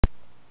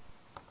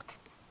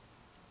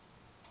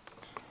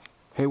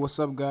Hey, what's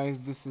up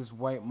guys? This is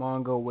Whyt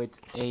Manga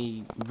with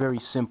a very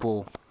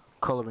simple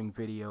coloring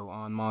video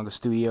on Manga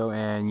Studio,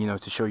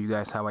 and to show you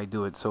guys how I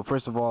do it. So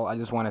first of all, I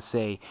just want to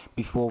say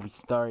before we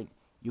start,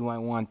 you might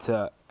want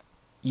to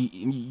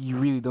you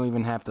really don't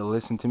even have to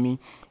listen to me.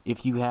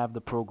 If you have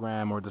the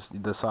program or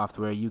the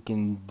software, you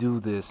can do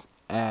this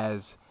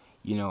as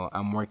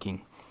I'm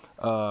working.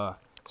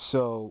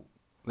 So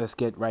let's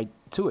get right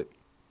to it.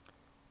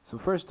 So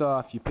first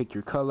off, you pick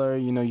your color.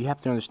 You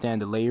have to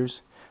understand the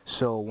layers.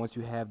 So once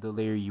you have the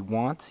layer you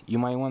want, you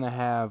might want to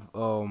have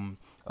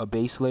a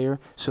base layer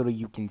so that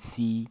you can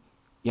see,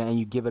 yeah, and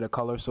you give it a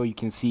color so you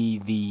can see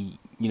the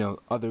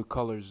other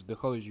colors, the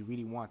colors you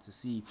really want to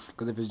see.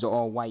 Because if it's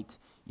all white,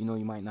 you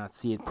might not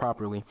see it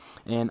properly.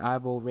 And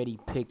I've already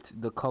picked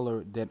the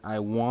color that I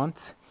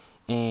want,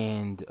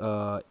 and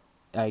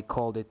I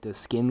called it the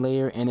skin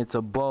layer, and it's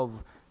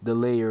above the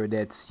layer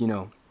that's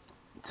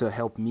to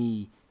help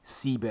me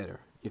see better,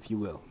 if you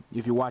will.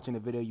 If you're watching the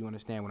video, you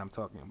understand what I'm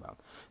talking about.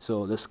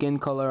 So the skin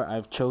color,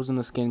 I've chosen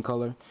the skin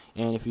color,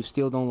 and if you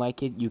still don't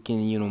like it, you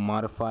can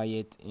modify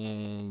it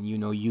and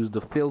use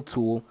the fill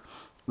tool,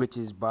 which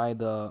is by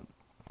the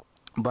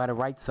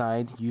right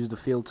side. Use the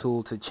fill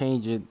tool to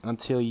change it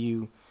until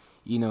you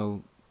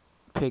know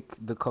pick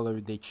the color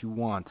that you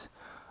want.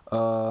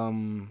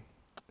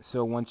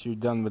 So once you're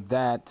done with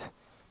that,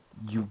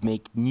 you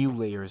make new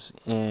layers,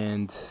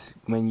 and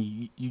when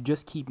you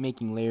just keep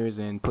making layers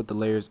and put the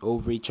layers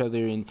over each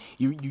other, and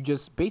you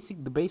just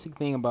the basic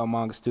thing about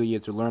Manga Studio,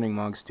 to learning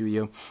Manga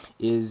Studio,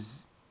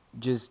 is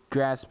just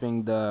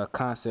grasping the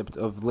concept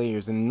of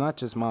layers. And not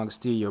just Manga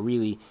Studio,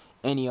 really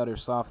any other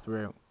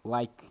software,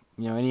 like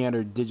any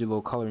other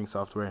digital coloring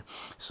software.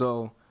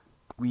 So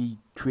we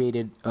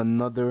created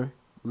another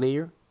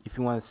layer. If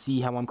you want to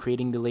see how I'm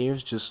creating the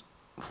layers, just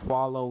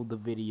follow the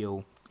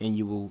video and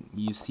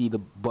you see the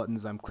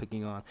buttons I'm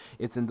clicking on.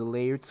 It's in the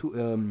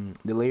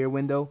the layer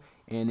window,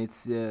 and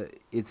it's the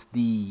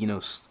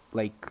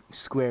like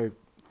square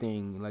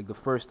thing, like the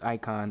first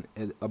icon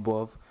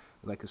above,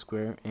 like a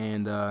square,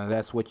 and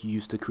that's what you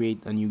use to create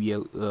a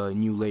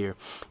new layer.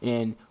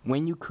 And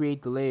when you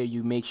create the layer,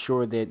 you make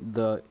sure that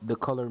the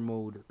color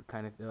mode,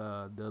 kind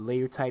of the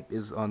layer type,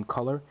 is on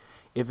color.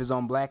 If it's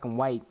on black and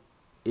white,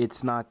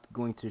 it's not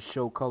going to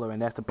show color, and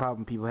that's the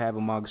problem people have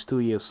in Manga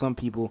Studio. Some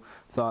people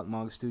thought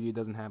Manga Studio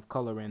doesn't have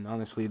color, and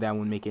honestly that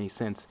wouldn't make any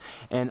sense.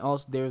 And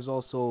also there's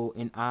also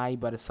an eye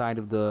by the side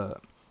of the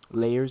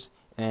layers,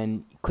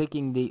 and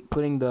putting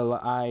the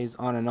eyes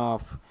on and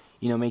off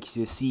makes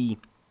you see.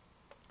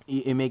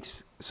 It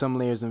makes some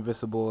layers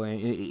invisible,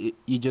 and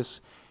it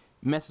just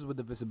messes with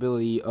the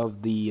visibility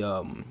of the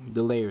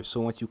layers.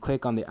 So once you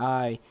click on the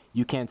eye,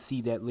 you can't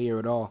see that layer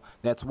at all.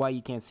 That's why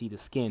you can't see the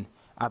skin.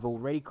 I've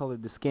already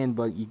colored the skin,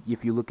 but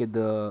if you look at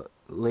the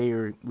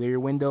layer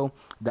window,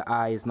 the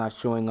eye is not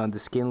showing on the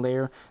skin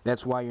layer.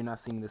 That's why you're not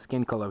seeing the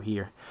skin color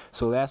here.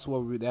 So that's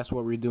what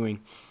we're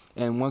doing.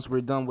 And once we're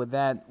done with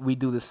that, we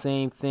do the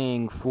same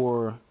thing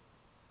for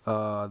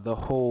the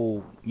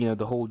whole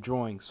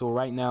drawing. So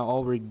right now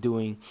all we're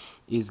doing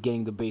is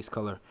getting the base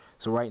color.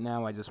 So right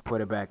now I just put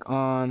it back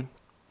on.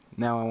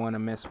 Now I want to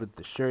mess with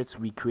the shirts.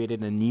 We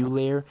created a new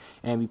layer,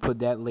 and we put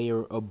that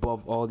layer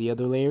above all the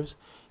other layers,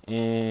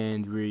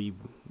 and we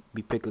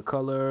pick a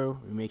color.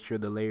 We make sure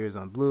the layer is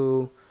on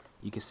blue.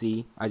 You can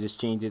see I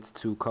just changed it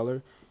to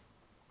color.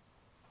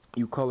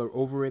 You color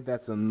over it.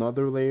 That's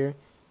another layer.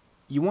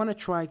 You want to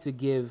try to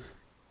give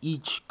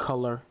each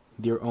color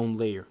their own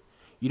layer.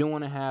 You don't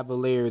want to have a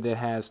layer that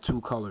has two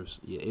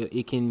colors.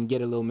 It can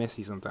get a little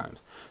messy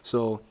sometimes.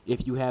 So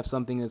if you have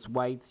something that's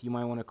white, you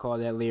might want to call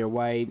that layer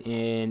white,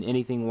 and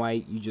anything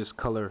white, you just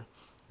color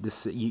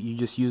this. You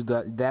just use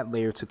that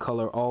layer to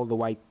color all the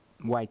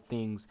white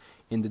things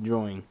in the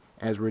drawing,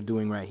 as we're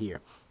doing right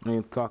here. And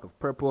if we talk of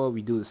purple,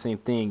 we do the same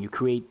thing. You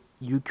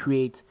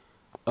create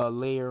a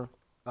layer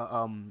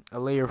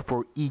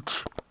for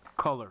each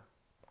color.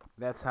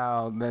 That's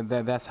how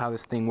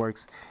this thing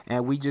works,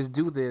 and we just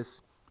do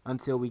this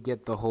until we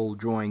get the whole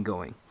drawing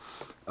going.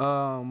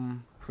 For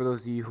those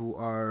of you who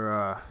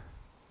are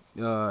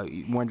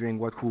wondering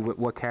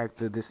what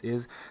character this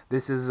is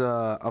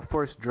a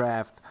first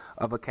draft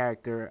of a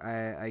character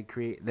I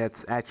create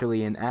that's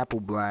actually in Apple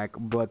Black,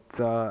 but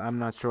I'm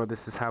not sure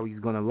this is how he's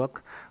gonna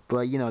look.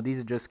 But these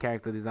are just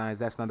character designs.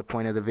 That's not the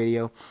point of the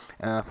video.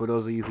 For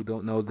those of you who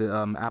don't know,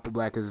 the Apple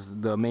Black is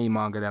the main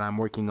manga that I'm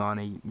working on.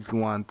 And if you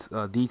want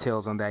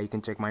details on that, you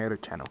can check my other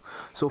channel.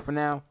 So for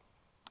now,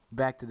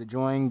 back to the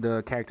drawing.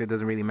 The character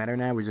doesn't really matter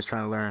now. We're just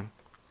trying to learn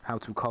how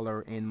to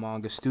color in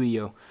Manga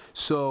Studio.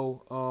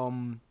 So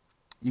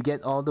you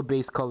get all the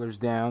base colors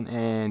down,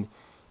 and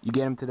you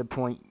get them to the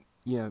point.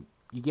 You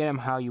get them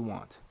how you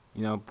want.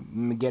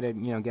 Get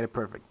it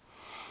perfect.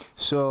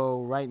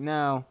 So right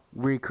now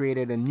we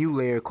created a new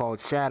layer called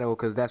shadow,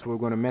 because that's what we're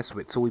going to mess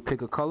with. So we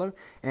pick a color,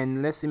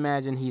 and let's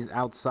imagine he's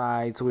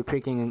outside, so we're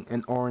picking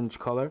an orange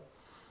color.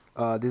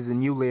 This is a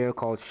new layer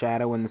called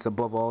shadow, and it's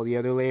above all the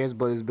other layers,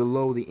 but it's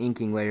below the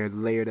inking layer, the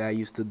layer that I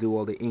used to do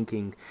all the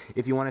inking.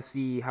 If you want to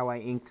see how I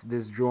inked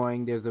this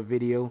drawing, there's a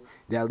video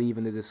that I'll leave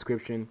in the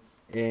description,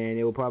 and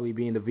it will probably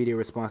be in the video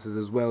responses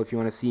as well if you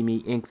want to see me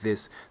ink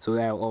this, so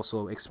that will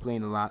also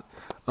explain a lot.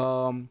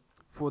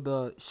 For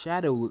the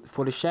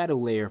shadow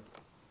layer,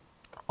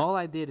 all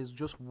I did is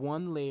just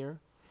one layer,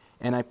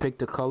 and I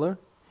picked a color,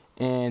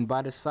 and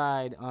by the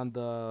side on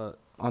the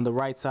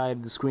right side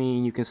of the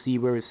screen you can see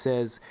where it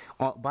says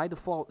by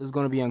default it's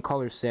going to be on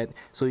color set,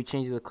 so you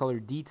change the color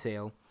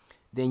detail,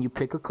 then you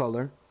pick a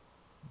color,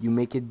 you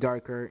make it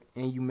darker,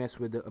 and you mess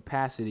with the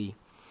opacity.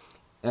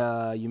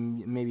 You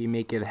maybe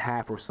make it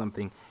half or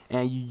something,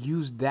 and you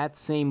use that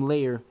same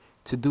layer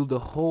to do the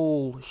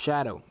whole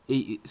shadow.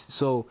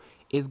 So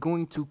it's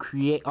going to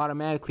create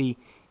automatically,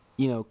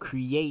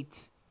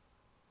 create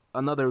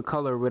another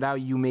color without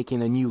you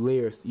making a new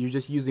layer. You're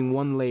just using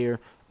one layer,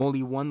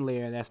 only one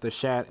layer. That's the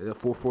shadow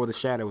for the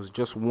shadows,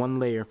 just one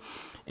layer,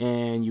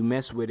 and you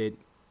mess with it.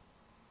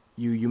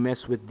 You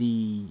mess with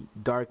the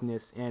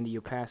darkness and the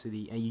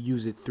opacity, and you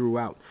use it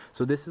throughout.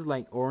 So this is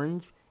like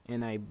orange,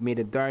 and I made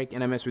it dark,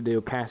 and I messed with the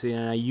opacity,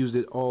 and I use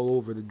it all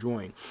over the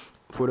drawing.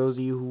 For those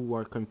of you who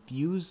are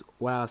confused,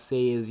 what I'll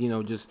say is,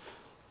 just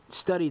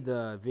study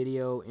the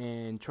video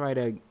and try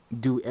to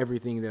do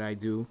everything that I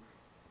do,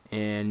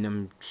 and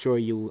I'm sure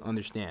you'll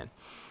understand.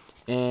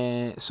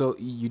 And so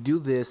you do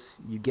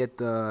this, you get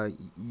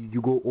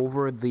you go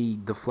over the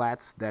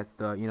flats, that's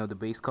the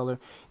base color.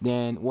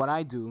 Then what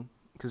I do,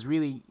 because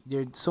really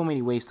there's so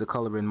many ways to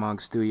color in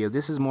Manga Studio.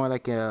 This is more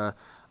like an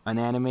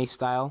anime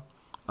style,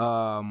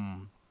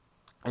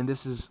 and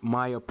this is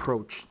my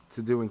approach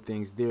to doing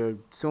things. There are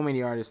so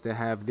many artists that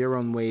have their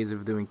own ways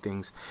of doing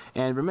things.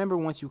 And remember,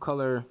 once you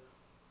color,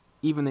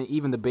 even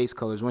the base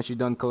colors, once you're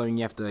done coloring,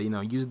 you have to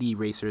use the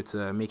eraser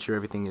to make sure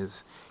everything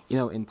is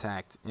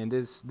intact. And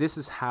this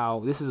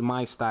is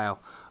my style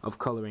of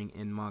coloring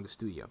in Manga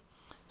Studio.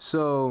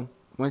 So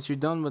once you're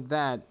done with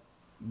that,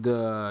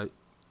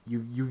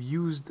 you've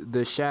used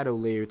the shadow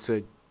layer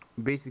to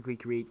basically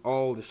create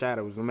all the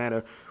shadows, no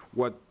matter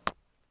what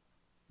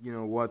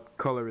what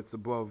color it's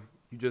above.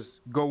 You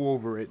just go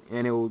over it,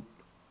 and it'll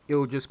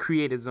just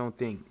create its own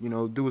thing,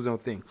 do its own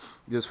thing.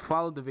 Just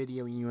follow the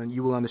video, and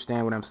you will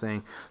understand what I'm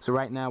saying. So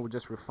right now we're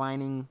just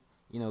refining,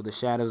 the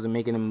shadows and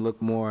making them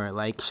look more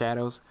like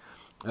shadows.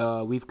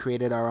 We've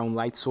created our own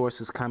light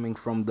sources coming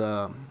from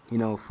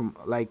from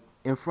like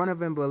in front of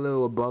him, but a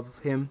little above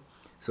him.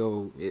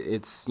 So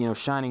it's,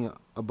 shining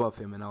above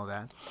him and all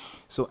that.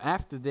 So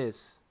after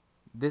this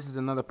is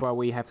another part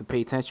where you have to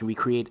pay attention. We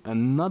create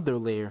another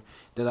layer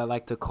that I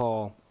like to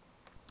call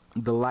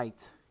the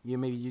light.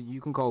 Maybe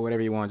you can call it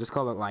whatever you want. Just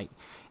call it light.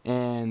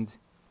 And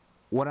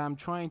what I'm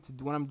going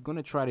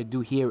to try to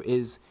do here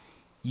is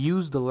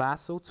use the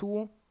lasso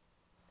tool.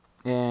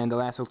 And the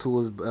lasso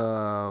tool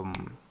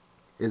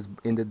is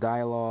in the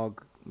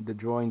dialogue, the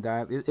drawing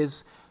dialogue. It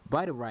is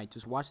by the right.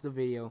 Just watch the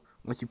video.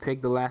 Once you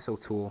pick the lasso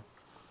tool,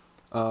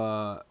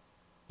 I'm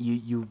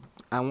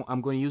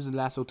going to use the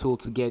lasso tool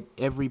to get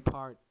every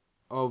part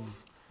of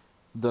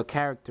the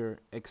character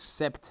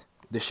except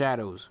the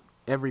shadows.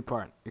 Every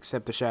part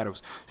except the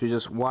shadows. So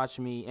just watch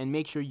me, and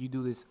make sure you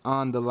do this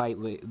on the light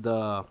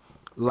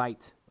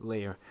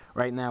layer.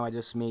 Right now I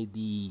just made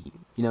the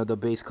the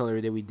base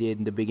color that we did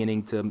in the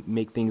beginning to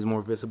make things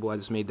more visible. I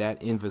just made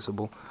that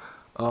invisible.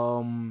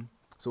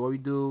 So what we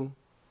do,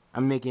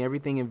 I'm making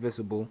everything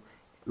invisible,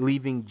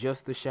 leaving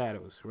just the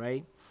shadows,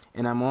 right?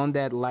 And I'm on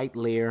that light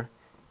layer.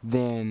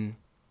 Then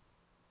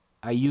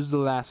I use the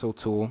lasso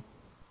tool,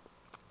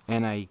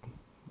 and I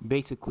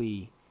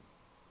basically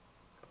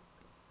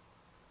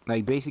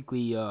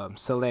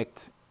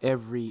select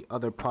every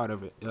other part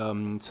of it.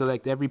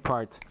 Select every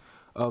part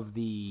of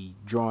the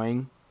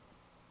drawing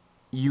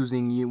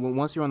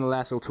once you're on the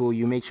lasso tool,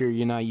 you make sure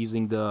you're not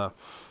using the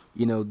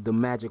the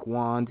magic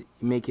wand.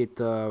 Make it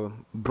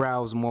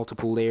browse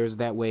multiple layers.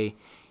 That way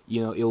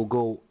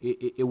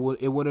it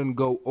wouldn't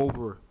go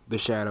over the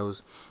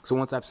shadows. So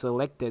once I've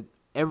selected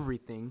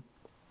everything,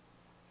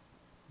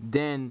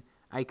 then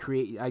I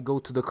go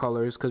to the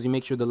colors, because you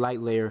make sure the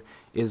light layer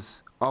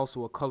is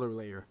also a color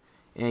layer,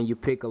 and you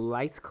pick a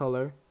light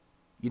color.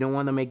 You don't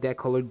want to make that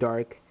color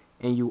dark,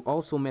 and you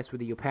also mess with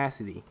the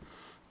opacity.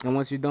 And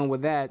once you're done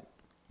with that,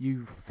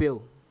 you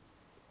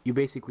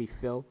basically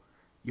fill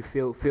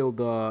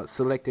the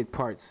selected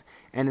parts,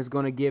 and it's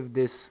going to give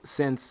this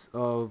sense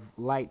of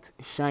light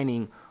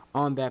shining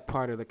on that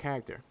part of the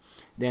character.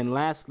 Then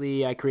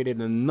lastly, I created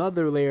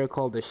another layer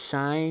called the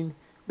shine,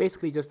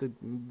 basically just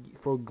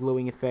for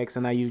glowing effects,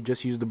 and I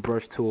just use the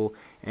brush tool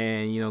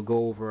and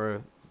go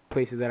over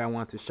places that I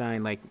want to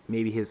shine, like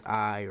maybe his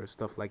eye or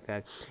stuff like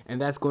that. And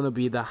that's going to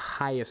be the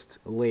highest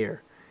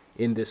layer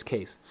in this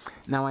case.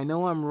 Now I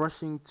know I'm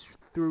rushing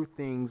through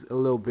things a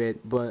little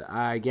bit, but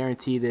I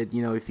guarantee that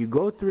if you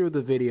go through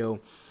the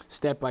video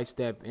step by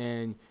step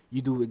and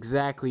you do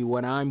exactly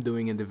what I'm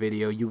doing in the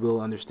video, you will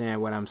understand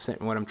what I'm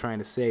trying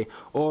to say,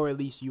 or at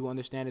least you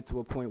understand it to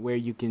a point where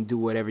you can do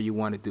whatever you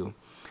want to do.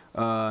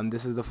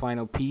 This is the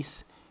final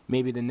piece.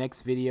 Maybe the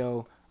next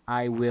video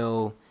I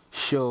will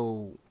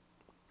show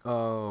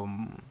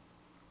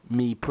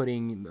me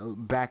putting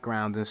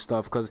backgrounds and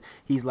stuff, because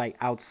he's like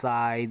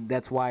outside.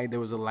 That's why there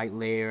was a light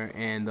layer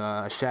and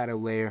a shadow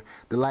layer.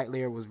 The light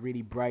layer was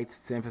really bright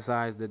to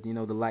emphasize that, you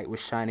know, the light was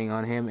shining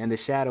on him, and the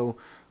shadow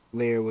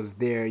layer was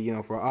there, you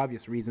know, for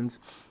obvious reasons.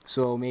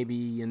 So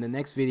maybe in the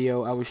next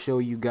video I will show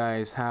you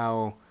guys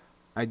how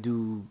I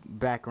do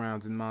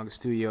backgrounds in Manga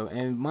Studio.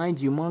 And mind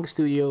you, Manga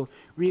Studio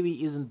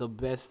really isn't the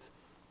best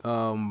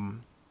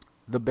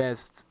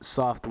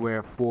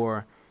software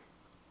for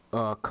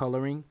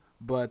coloring,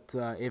 but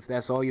if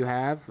that's all you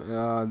have,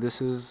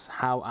 this is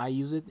how I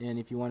use it, and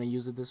if you want to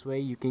use it this way,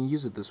 you can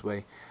use it this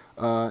way.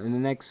 In the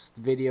next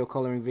video,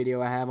 coloring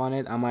video I have on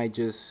it, I might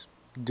just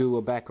do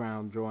a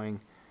background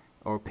drawing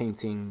or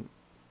painting,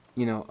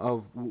 you know,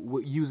 of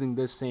using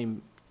this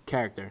same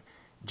character,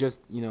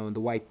 just, you know, the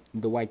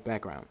white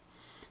background.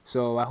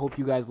 So I hope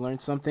you guys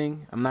learned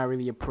something. I'm not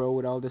really a pro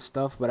with all this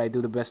stuff, but I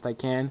do the best I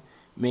can.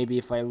 Maybe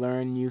if I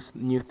learn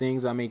new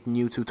things, I'll make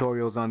new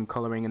tutorials on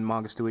coloring in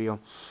Manga Studio.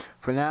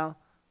 For now,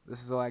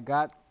 this is all I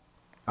got.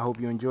 I hope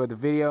you enjoyed the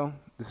video.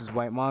 This is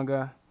Whyt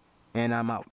Manga, and I'm out.